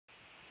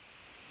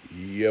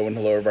Yo and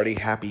hello everybody.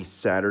 Happy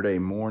Saturday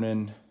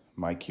morning.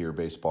 Mike here,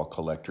 baseball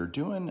collector,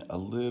 doing a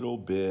little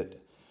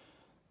bit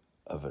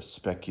of a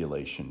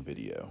speculation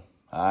video.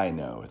 I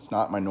know it's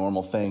not my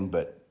normal thing,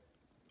 but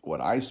what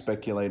I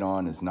speculate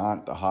on is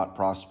not the hot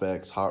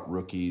prospects, hot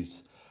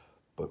rookies,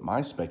 but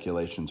my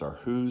speculations are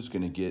who's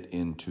going to get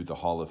into the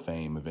Hall of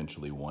Fame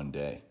eventually one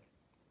day.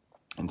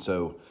 And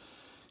so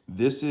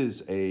this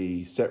is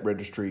a set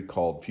registry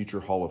called Future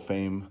Hall of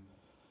Fame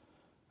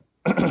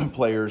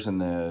players in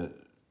the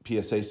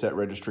PSA set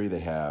registry. They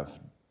have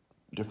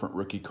different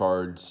rookie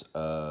cards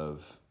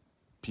of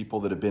people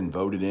that have been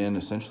voted in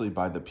essentially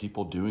by the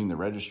people doing the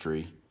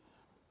registry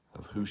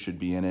of who should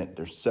be in it.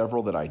 There's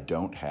several that I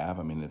don't have.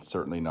 I mean, it's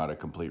certainly not a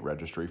complete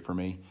registry for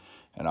me,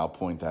 and I'll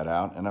point that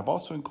out. And I've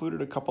also included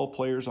a couple of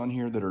players on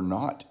here that are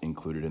not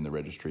included in the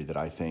registry that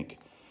I think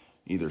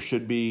either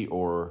should be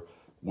or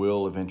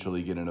will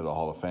eventually get into the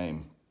Hall of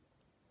Fame.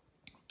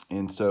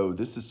 And so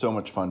this is so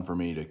much fun for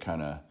me to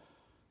kind of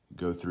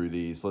go through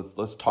these.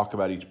 Let's talk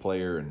about each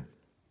player and,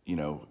 you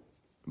know,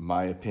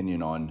 my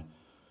opinion on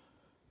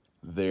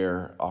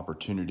their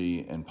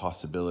opportunity and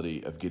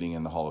possibility of getting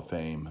in the Hall of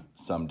Fame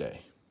someday.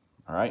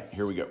 All right,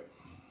 here we go.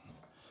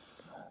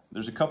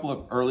 There's a couple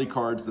of early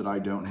cards that I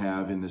don't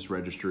have in this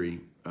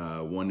registry.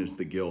 One is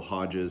the Gil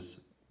Hodges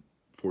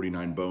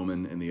 49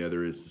 Bowman, and the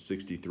other is the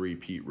 63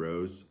 Pete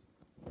Rose.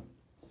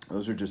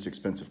 Those are just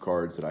expensive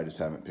cards that I just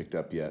haven't picked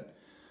up yet.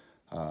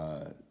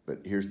 But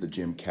here's the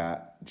Jim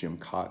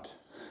Cott.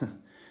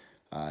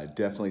 I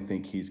definitely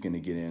think he's going to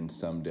get in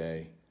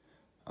someday.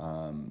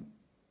 You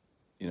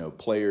know,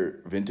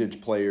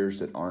 vintage players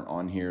that aren't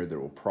on here that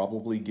will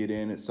probably get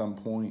in at some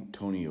point.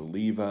 Tony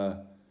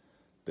Oliva,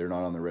 they're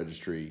not on the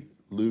registry.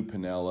 Lou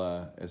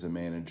Piniella as a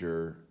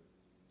manager.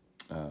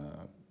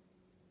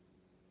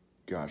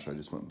 Gosh, I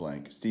just went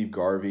blank. Steve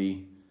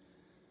Garvey.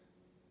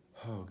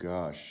 Oh,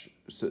 gosh.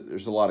 So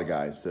there's a lot of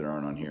guys that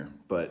aren't on here.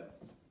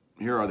 But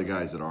here are the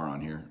guys that are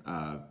on here.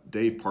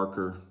 Dave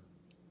Parker.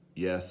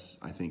 Yes,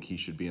 I think he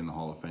should be in the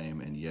Hall of Fame,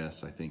 and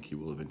yes, I think he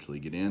will eventually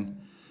get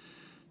in.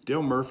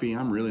 Dale Murphy,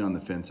 I'm really on the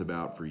fence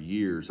about for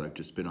years. I've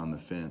just been on the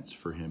fence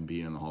for him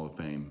being in the Hall of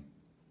Fame.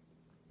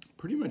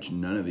 Pretty much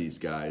none of these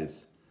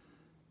guys,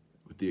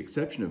 with the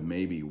exception of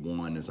maybe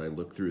one, as I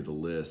look through the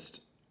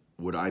list,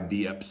 would I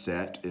be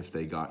upset if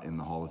they got in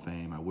the Hall of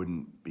Fame? I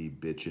wouldn't be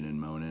bitching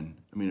and moaning.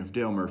 I mean, if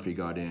Dale Murphy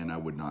got in, I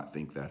would not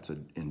think that's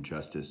an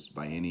injustice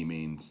by any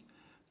means.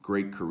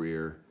 Great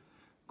career,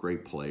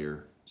 great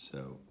player,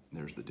 so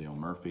there's the Dale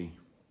Murphy.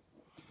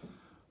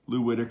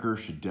 Lou Whitaker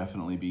should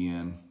definitely be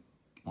in.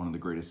 One of the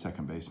greatest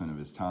second basemen of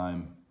his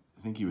time.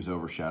 I think he was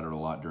overshadowed a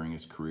lot during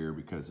his career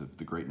because of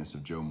the greatness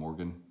of Joe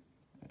Morgan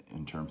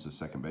in terms of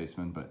second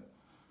baseman, but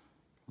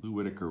Lou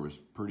Whitaker was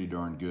pretty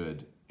darn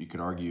good. You could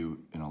argue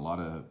in a lot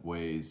of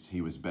ways he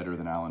was better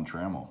than Alan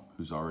Trammell,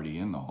 who's already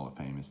in the Hall of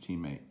Fame, his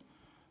teammate.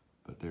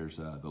 But there's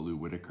the Lou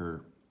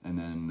Whitaker. And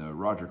then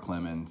Roger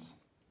Clemens.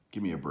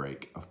 Give me a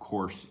break. Of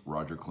course,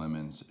 Roger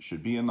Clemens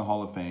should be in the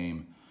Hall of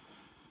Fame.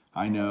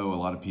 I know a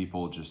lot of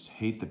people just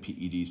hate the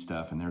PED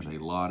stuff, and there's a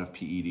lot of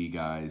PED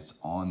guys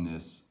on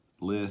this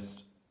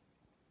list,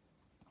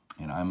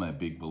 and I'm a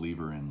big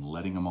believer in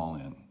letting them all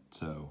in.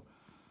 So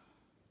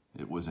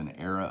it was an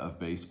era of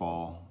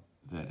baseball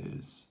that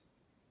is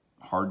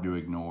hard to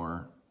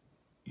ignore.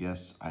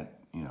 Yes,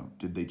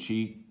 did they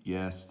cheat?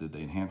 Yes. Did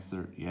they enhance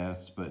their?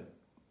 Yes. But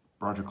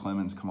Roger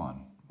Clemens, come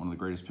on, one of the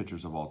greatest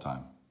pitchers of all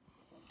time.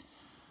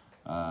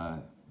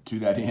 To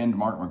that end,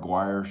 Mark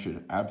McGwire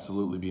should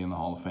absolutely be in the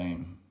Hall of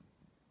Fame.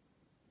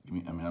 I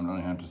mean, I'm not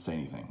going to have to say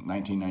anything.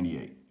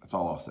 1998, that's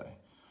all I'll say.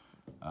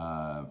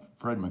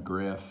 Fred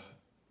McGriff,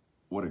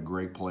 what a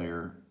great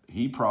player.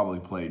 He probably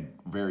played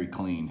very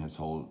clean his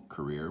whole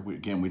career.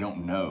 Again, we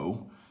don't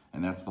know,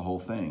 and that's the whole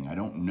thing. I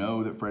don't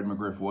know that Fred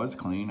McGriff was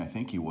clean. I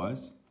think he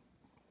was.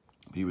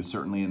 He was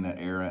certainly in that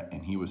era,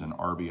 and he was an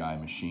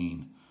RBI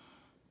machine.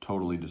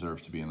 Totally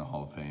deserves to be in the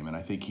Hall of Fame, and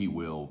I think he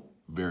will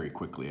very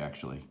quickly,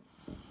 actually.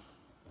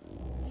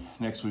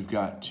 Next, we've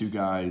got two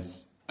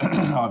guys,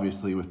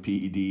 obviously with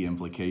PED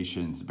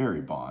implications.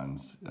 Barry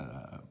Bonds,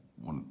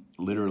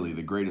 literally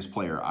the greatest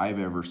player I've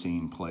ever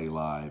seen play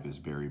live is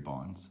Barry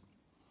Bonds.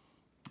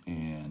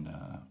 And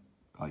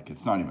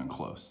it's not even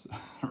close,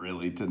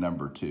 really, to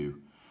number two.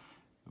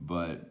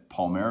 But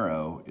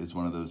Palmeiro is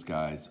one of those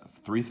guys,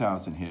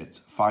 3,000 hits,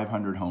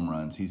 500 home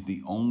runs. He's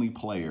the only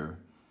player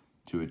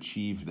to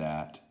achieve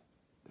that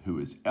who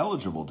is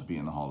eligible to be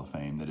in the Hall of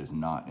Fame that is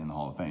not in the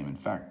Hall of Fame. In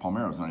fact,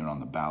 Palmeiro's not even on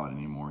the ballot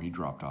anymore. He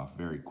dropped off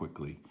very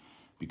quickly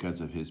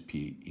because of his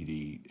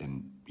PED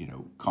and,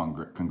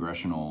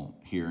 congressional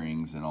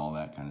hearings and all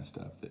that kind of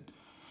stuff. That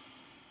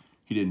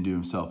he didn't do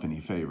himself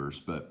any favors,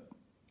 but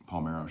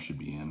Palmeiro should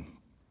be in.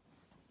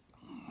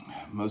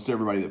 Most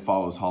everybody that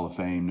follows Hall of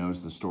Fame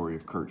knows the story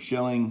of Curt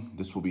Schilling.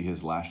 This will be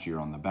his last year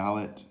on the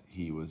ballot.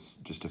 He was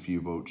just a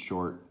few votes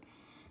short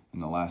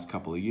in the last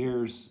couple of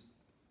years.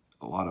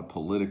 A lot of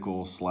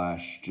political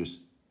 / just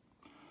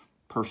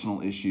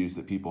personal issues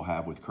that people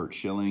have with Curt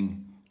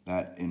Schilling.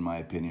 That, in my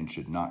opinion,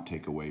 should not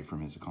take away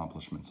from his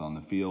accomplishments on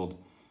the field.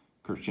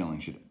 Curt Schilling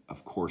should,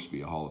 of course,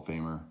 be a Hall of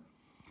Famer.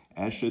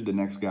 as should the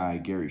next guy,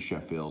 Gary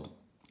Sheffield,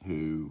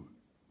 who,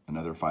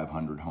 another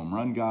 500 home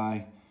run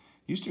guy.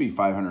 Used to be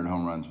 500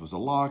 home runs was a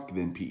lock,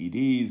 then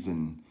PEDs,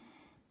 and,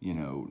 you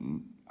know,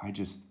 I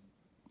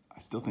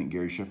still think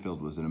Gary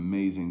Sheffield was an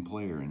amazing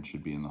player and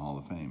should be in the Hall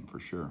of Fame for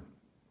sure.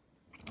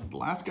 The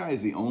last guy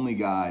is the only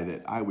guy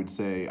that I would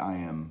say I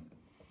am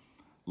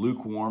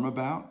lukewarm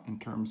about in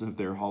terms of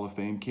their Hall of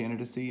Fame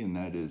candidacy, and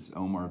that is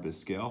Omar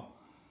Vizquel.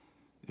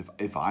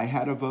 If I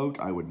had a vote,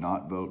 I would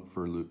not vote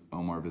for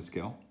Omar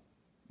Vizquel.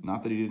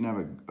 Not that he didn't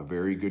have a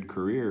very good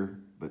career,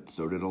 but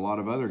so did a lot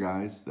of other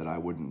guys that I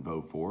wouldn't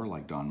vote for,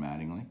 like Don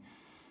Mattingly.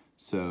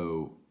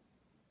 So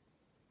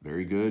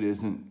very good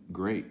isn't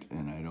great,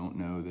 and I don't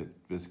know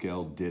that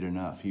Vizquel did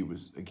enough. He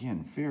was,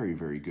 again, very,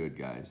 very good,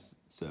 guys.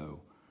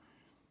 So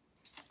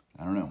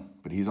I don't know,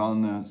 but he's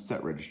on the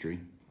set registry.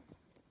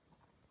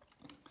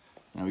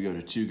 Now we go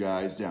to two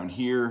guys down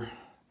here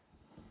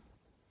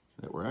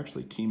that were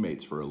actually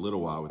teammates for a little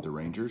while with the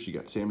Rangers. You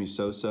got Sammy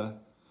Sosa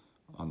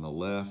on the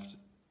left.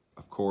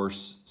 Of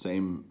course,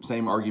 same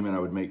argument I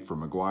would make for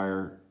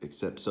McGwire,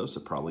 except Sosa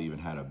probably even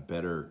had a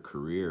better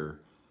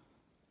career,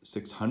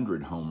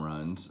 600 home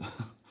runs,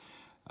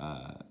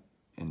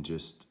 and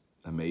just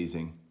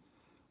amazing.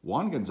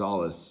 Juan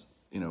Gonzalez,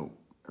 you know,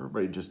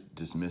 everybody just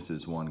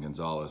dismisses Juan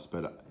Gonzalez,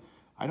 but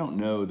I don't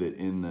know that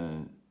in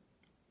the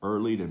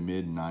early to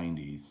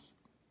mid-90s,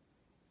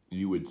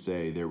 you would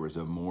say there was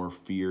a more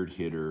feared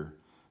hitter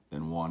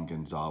than Juan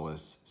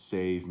Gonzalez,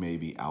 save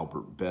maybe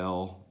Albert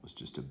Bell, was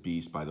just a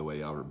beast. By the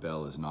way, Albert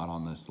Bell is not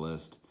on this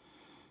list.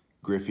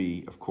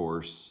 Griffey, of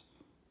course,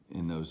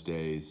 in those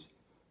days.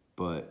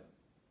 But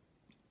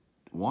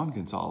Juan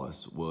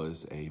Gonzalez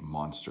was a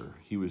monster.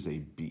 He was a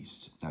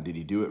beast. Now, did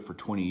he do it for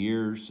 20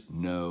 years?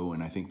 No,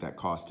 and I think that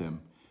cost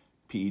him.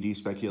 PED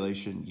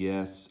speculation?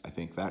 Yes, I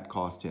think that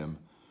cost him.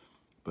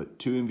 But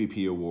 2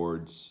 MVP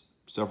awards,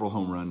 several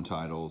home run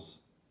titles.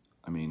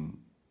 I mean,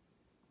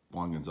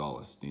 Juan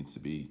Gonzalez needs to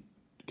be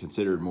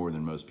considered more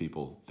than most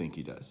people think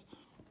he does.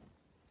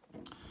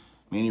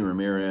 Manny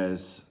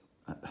Ramirez,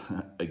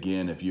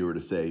 again, if you were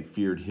to say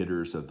feared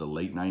hitters of the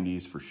late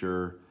 90s for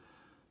sure,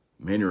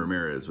 Manny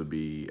Ramirez would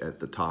be at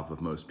the top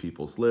of most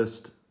people's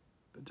list.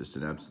 Just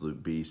an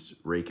absolute beast,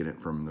 raking it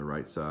from the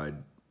right side.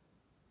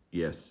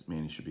 Yes,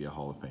 Manny should be a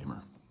Hall of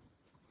Famer.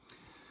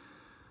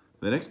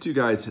 The next two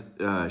guys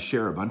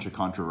share a bunch of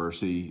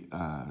controversy.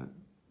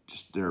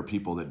 Just there are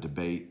people that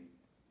debate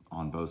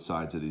on both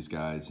sides of these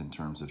guys in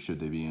terms of should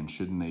they be in,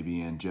 shouldn't they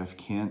be in. Jeff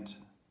Kent,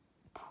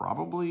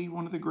 probably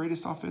one of the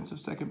greatest offensive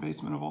second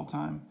basemen of all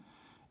time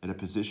at a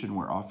position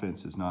where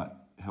offense is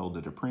not held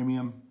at a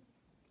premium.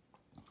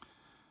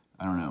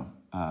 I don't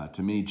know.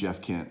 To me, Jeff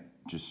Kent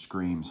just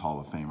screams Hall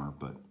of Famer,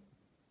 but,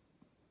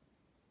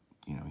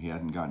 you know, he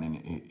hadn't gotten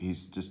any.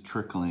 He's just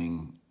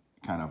trickling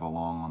kind of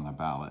along on the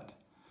ballot.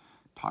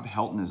 Todd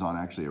Helton is on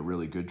actually a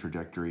really good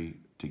trajectory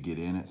to get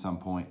in at some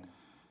point.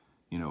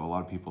 You know, a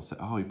lot of people say,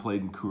 oh, he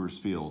played in Coors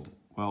Field.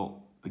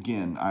 Well,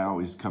 again, I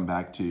always come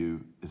back to,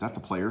 is that the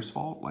player's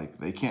fault? Like,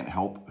 they can't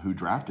help who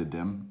drafted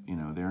them. You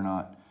know, they're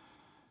not,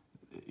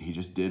 he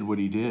just did what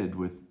he did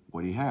with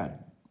what he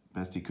had,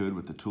 best he could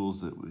with the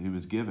tools that he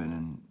was given.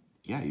 And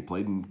yeah, he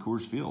played in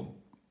Coors Field.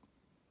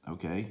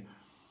 Okay.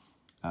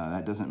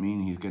 That doesn't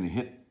mean he's going to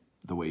hit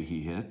the way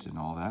he hit and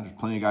all that. There's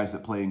plenty of guys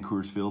that play in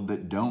Coors Field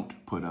that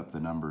don't put up the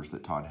numbers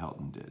that Todd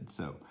Helton did.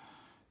 So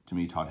to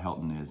me, Todd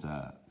Helton is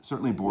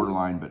certainly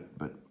borderline,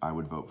 but I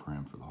would vote for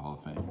him for the Hall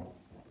of Fame.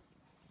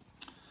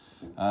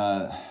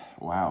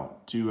 Wow,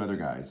 two other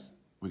guys.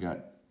 We got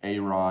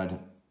A-Rod.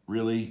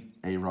 Really?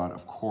 A-Rod,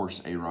 of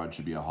course A-Rod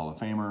should be a Hall of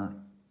Famer.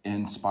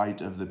 In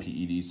spite of the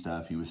PED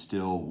stuff, he was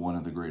still one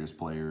of the greatest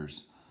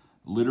players,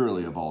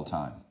 literally of all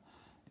time.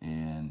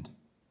 And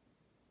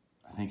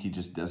I think he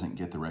just doesn't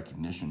get the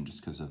recognition just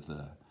because of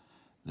the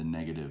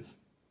negative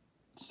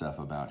stuff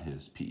about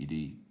his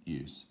PED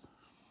use.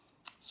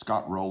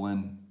 Scott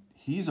Rowland,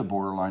 he's a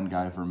borderline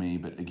guy for me,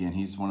 but again,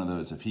 he's one of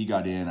those, if he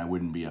got in, I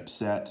wouldn't be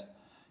upset.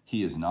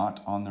 He is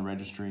not on the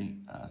registry,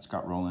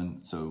 Scott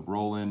Rowland. So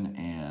Rowland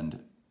and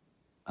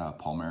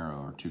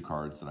Palmeiro are two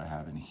cards that I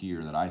have in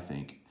here that I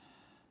think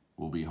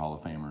will be Hall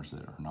of Famers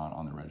that are not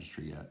on the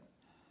registry yet.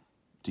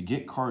 To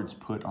get cards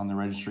put on the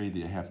registry,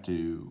 they have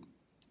to,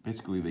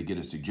 basically they get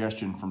a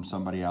suggestion from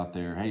somebody out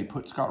there, hey,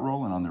 put Scott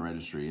Rowland on the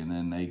registry, and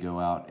then they go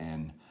out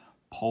and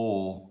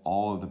poll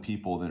all of the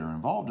people that are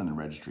involved in the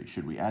registry.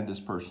 Should we add this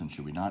person?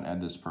 Should we not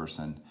add this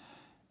person?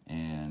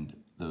 And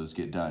those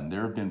get done.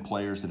 There have been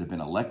players that have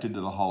been elected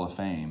to the Hall of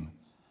Fame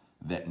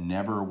that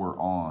never were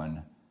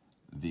on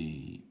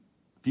the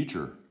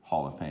future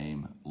Hall of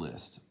Fame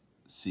list.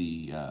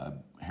 See,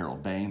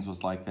 Harold Baines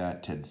was like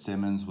that. Ted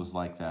Simmons was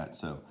like that.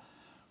 So,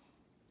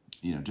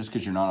 you know, just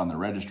because you're not on the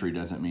registry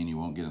doesn't mean you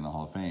won't get in the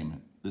Hall of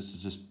Fame. This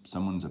is just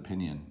someone's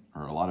opinion,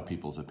 or a lot of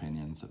people's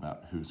opinions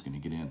about who's going to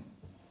get in.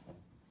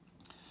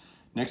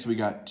 Next, we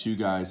got two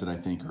guys that I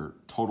think are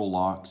total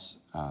locks.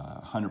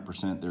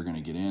 100% they're going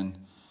to get in.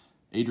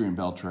 Adrian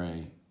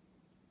Beltre,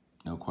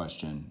 no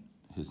question.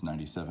 His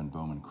 97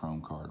 Bowman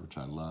Chrome card, which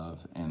I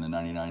love, and the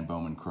 99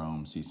 Bowman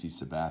Chrome CC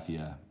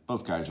Sabathia.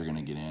 Both guys are going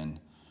to get in.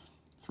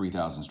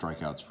 3,000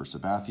 strikeouts for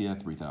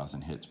Sabathia,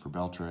 3,000 hits for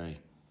Beltre.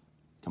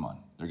 Come on,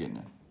 they're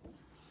getting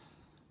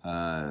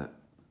it.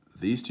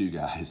 These two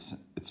guys,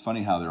 it's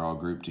funny how they're all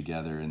grouped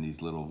together in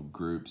these little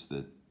groups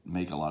that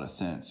make a lot of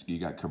sense. You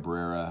got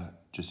Cabrera,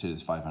 just hit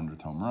his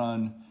 500th home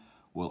run,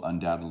 will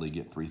undoubtedly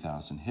get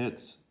 3,000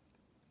 hits.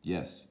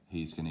 Yes,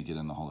 he's going to get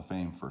in the Hall of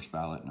Fame, first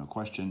ballot, no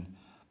question.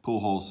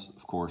 Pujols,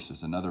 of course,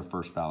 is another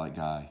first ballot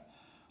guy.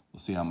 We'll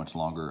see how much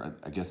longer.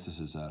 I guess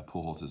this is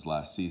Pujols'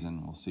 last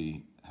season. We'll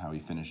see how he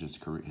finishes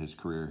his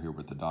career here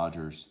with the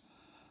Dodgers.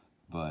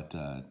 But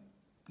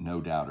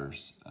no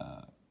doubters.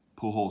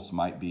 Pujols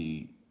might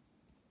be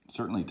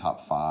certainly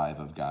top 5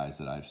 of guys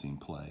that I've seen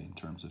play in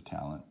terms of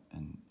talent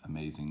and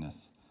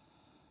amazingness.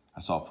 I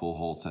saw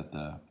Pujols at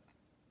the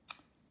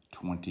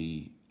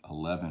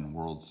 2011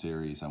 World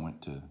Series. I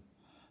went to,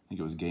 I think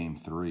it was Game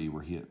 3,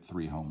 where he hit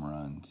 3 home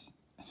runs.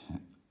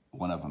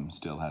 One of them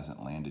still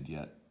hasn't landed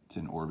yet. It's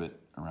in orbit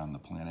around the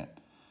planet.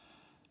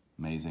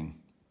 Amazing.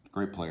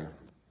 Great player.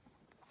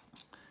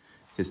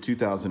 His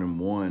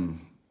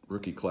 2001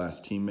 rookie class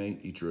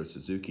teammate, Ichiro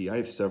Suzuki. I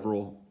have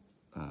several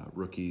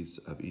rookies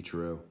of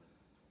Ichiro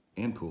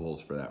and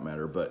Pujols for that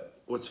matter.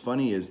 But what's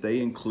funny is they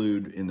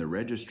include in the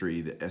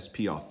registry the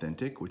SP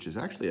Authentic, which is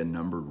actually a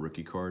numbered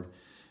rookie card.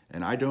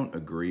 And I don't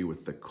agree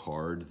with the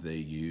card they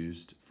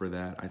used for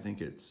that. I think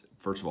it's,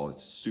 first of all,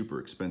 it's super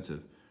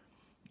expensive.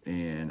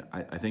 And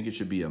I think it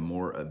should be a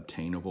more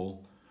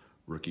obtainable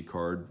rookie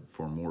card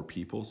for more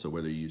people. So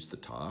whether you use the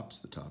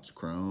Topps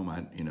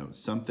Chrome,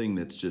 something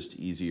that's just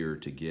easier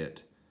to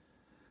get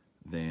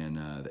than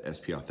the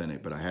SP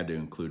Authentic. But I had to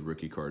include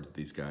rookie cards with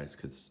these guys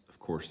because, of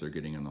course, they're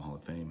getting in the Hall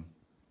of Fame.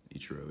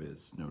 Ichiro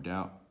is, no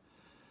doubt.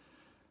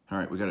 All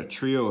right, we got a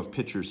trio of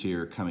pitchers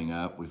here coming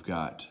up. We've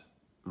got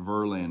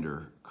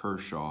Verlander,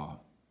 Kershaw,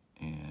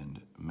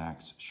 and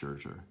Max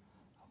Scherzer.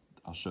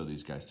 I'll show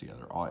these guys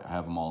together. I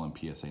have them all in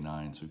PSA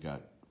 9s. We've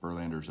got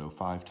Verlander's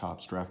 05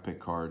 Topps draft pick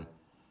card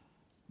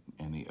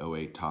and the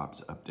 08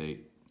 Topps update,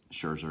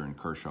 Scherzer and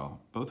Kershaw,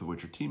 both of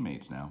which are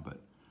teammates now.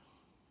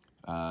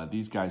 But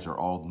these guys are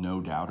all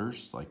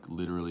no-doubters, like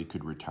literally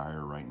could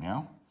retire right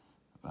now,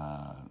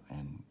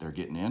 and they're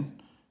getting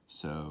in.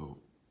 So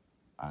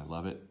I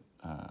love it.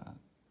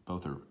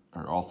 Both are,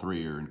 or all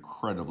three are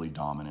incredibly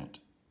dominant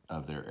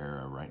of their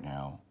era right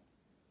now.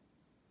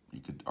 You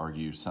could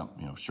argue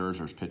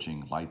Scherzer's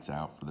pitching lights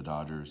out for the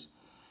Dodgers.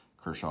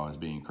 Kershaw is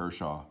being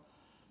Kershaw.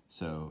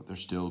 So they're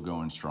still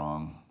going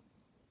strong.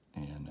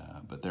 And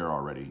but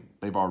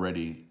they've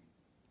already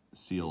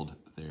sealed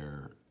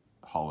their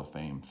Hall of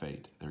Fame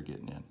fate. They're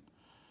getting in.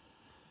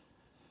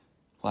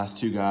 Last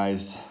two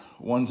guys,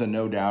 one's a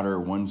no-doubter,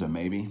 one's a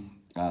maybe.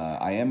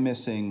 I am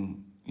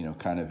missing,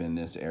 kind of in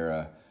this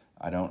era,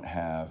 I don't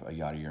have a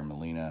Yadier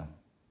Molina,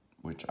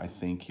 which I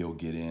think he'll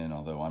get in,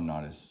 although I'm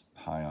not as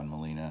high on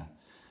Molina.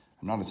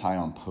 I'm not as high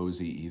on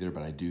Posey either,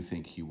 but I do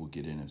think he will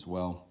get in as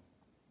well.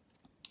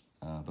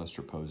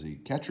 Buster Posey.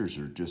 Catchers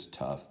are just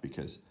tough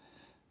because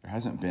there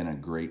hasn't been a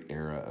great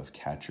era of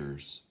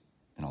catchers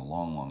in a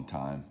long, long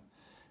time.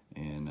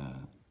 And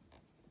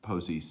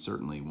Posey's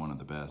certainly one of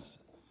the best.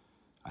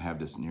 I have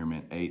this Near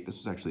Mint 8. This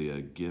was actually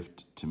a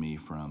gift to me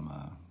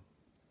from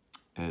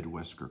Ed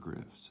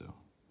Wesker-Griff. So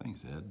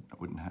thanks, Ed.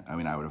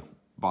 I would have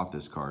bought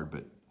this card,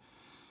 but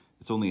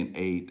it's only an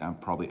 8. I'll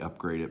probably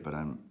upgrade it, but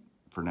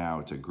for now,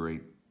 it's a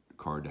great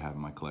card to have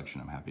in my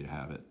collection. I'm happy to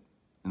have it.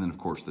 And then, of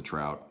course, the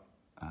Trout.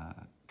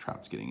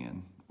 Trout's getting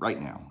in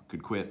right now.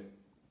 Could quit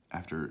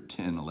after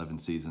 10, 11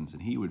 seasons,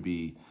 and he would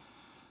be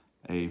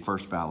a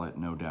first ballot,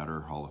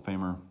 no-doubter Hall of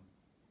Famer.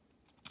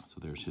 So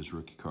there's his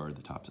rookie card,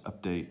 the Topps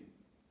update,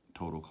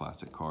 total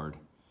classic card.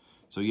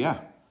 So, yeah,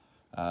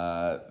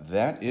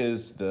 that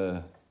is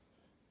the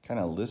kind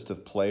of list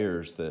of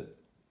players that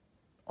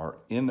are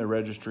in the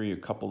registry, a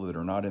couple that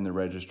are not in the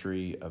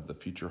registry of the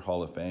future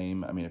Hall of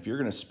Fame. I mean, if you're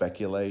going to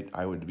speculate,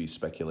 I would be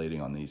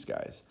speculating on these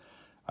guys.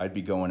 I'd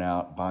be going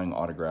out, buying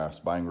autographs,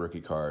 buying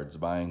rookie cards,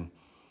 buying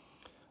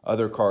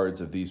other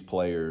cards of these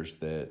players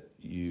that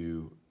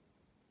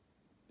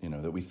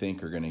that we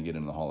think are going to get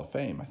in the Hall of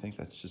Fame. I think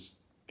that's just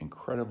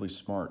incredibly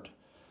smart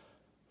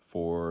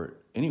for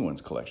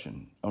anyone's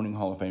collection. Owning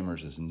Hall of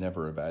Famers is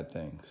never a bad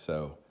thing.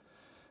 So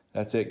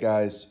that's it,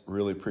 guys.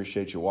 Really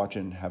appreciate you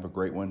watching. Have a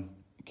great one.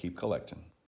 Keep collecting.